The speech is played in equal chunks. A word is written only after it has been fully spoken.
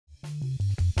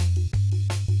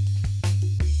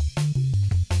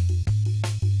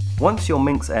Once your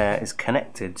Minx Air is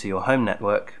connected to your home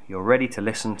network, you're ready to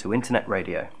listen to internet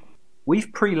radio.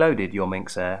 We've preloaded your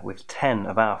Minx Air with 10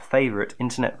 of our favourite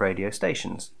internet radio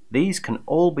stations. These can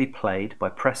all be played by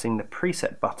pressing the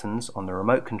preset buttons on the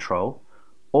remote control,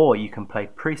 or you can play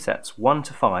presets 1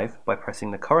 to 5 by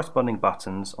pressing the corresponding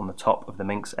buttons on the top of the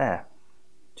Minx Air.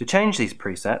 To change these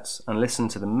presets and listen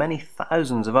to the many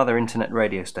thousands of other internet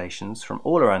radio stations from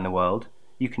all around the world,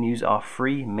 you can use our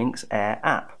free Minx Air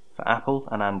app for Apple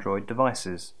and Android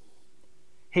devices.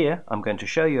 Here I'm going to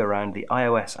show you around the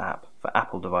iOS app for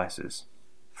Apple devices.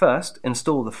 First,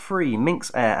 install the free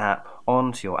Minx Air app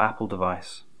onto your Apple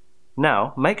device.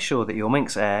 Now, make sure that your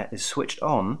Minx Air is switched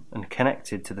on and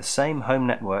connected to the same home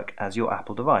network as your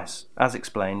Apple device, as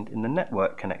explained in the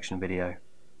network connection video.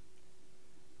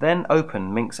 Then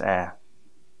open Minx Air.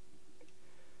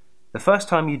 The first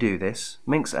time you do this,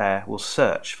 Minx Air will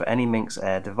search for any Minx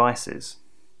Air devices.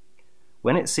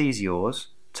 When it sees yours,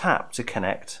 tap to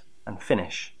connect and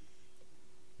finish.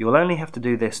 You will only have to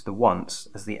do this the once,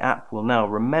 as the app will now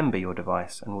remember your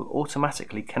device and will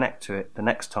automatically connect to it the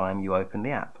next time you open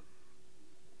the app.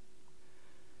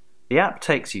 The app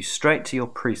takes you straight to your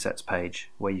presets page,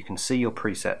 where you can see your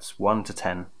presets 1 to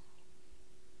 10.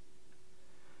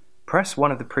 Press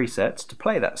one of the presets to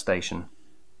play that station.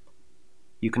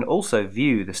 You can also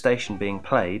view the station being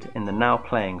played in the Now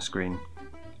Playing screen.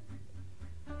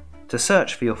 To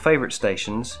search for your favourite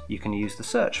stations, you can use the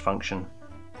search function.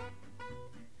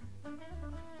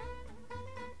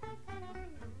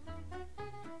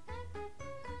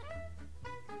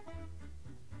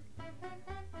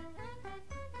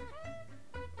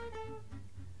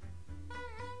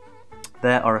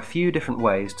 There are a few different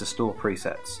ways to store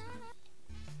presets.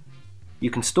 You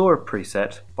can store a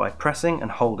preset by pressing and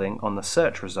holding on the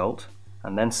search result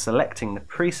and then selecting the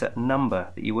preset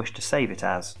number that you wish to save it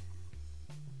as.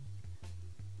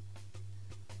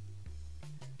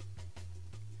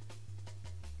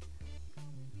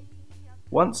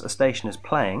 Once a station is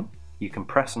playing, you can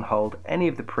press and hold any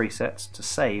of the presets to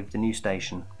save the new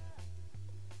station.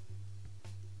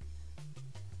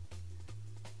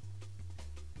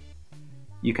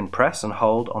 You can press and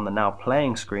hold on the Now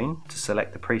Playing screen to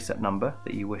select the preset number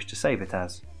that you wish to save it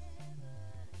as.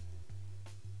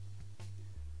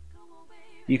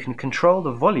 You can control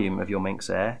the volume of your Minx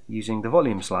Air using the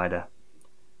volume slider.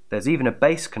 There's even a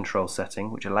bass control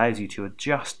setting which allows you to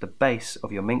adjust the bass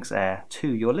of your Minx Air to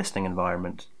your listening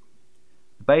environment.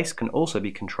 The bass can also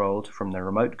be controlled from the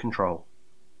remote control.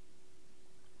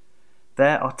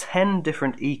 There are 10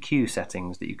 different EQ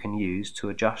settings that you can use to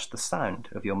adjust the sound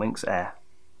of your Minx Air.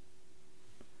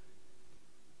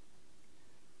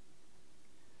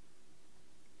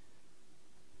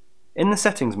 In the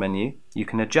settings menu, you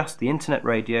can adjust the internet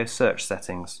radio search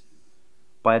settings.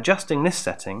 By adjusting this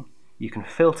setting, you can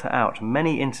filter out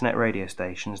many internet radio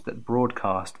stations that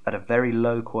broadcast at a very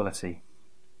low quality.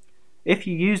 If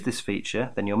you use this feature,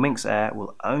 then your Minx Air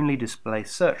will only display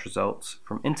search results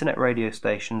from internet radio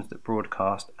stations that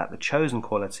broadcast at the chosen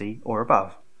quality or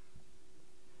above.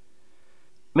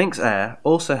 Minx Air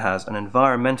also has an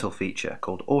environmental feature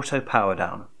called Auto Power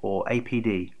Down, or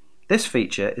APD. This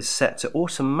feature is set to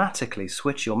automatically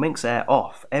switch your Minx Air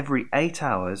off every 8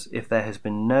 hours if there has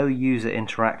been no user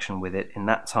interaction with it in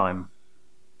that time.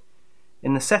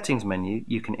 In the settings menu,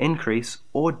 you can increase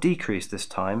or decrease this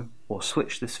time or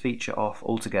switch this feature off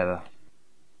altogether.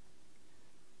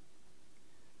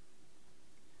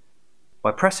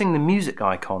 By pressing the music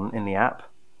icon in the app,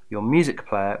 your music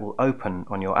player will open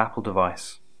on your Apple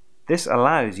device. This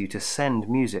allows you to send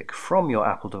music from your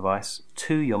Apple device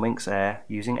to your Minx Air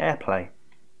using AirPlay.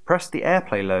 Press the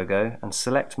AirPlay logo and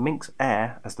select Minx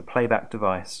Air as the playback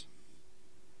device.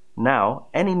 Now,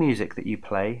 any music that you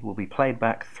play will be played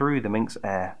back through the Minx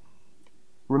Air.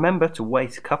 Remember to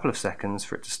wait a couple of seconds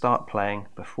for it to start playing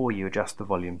before you adjust the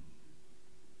volume.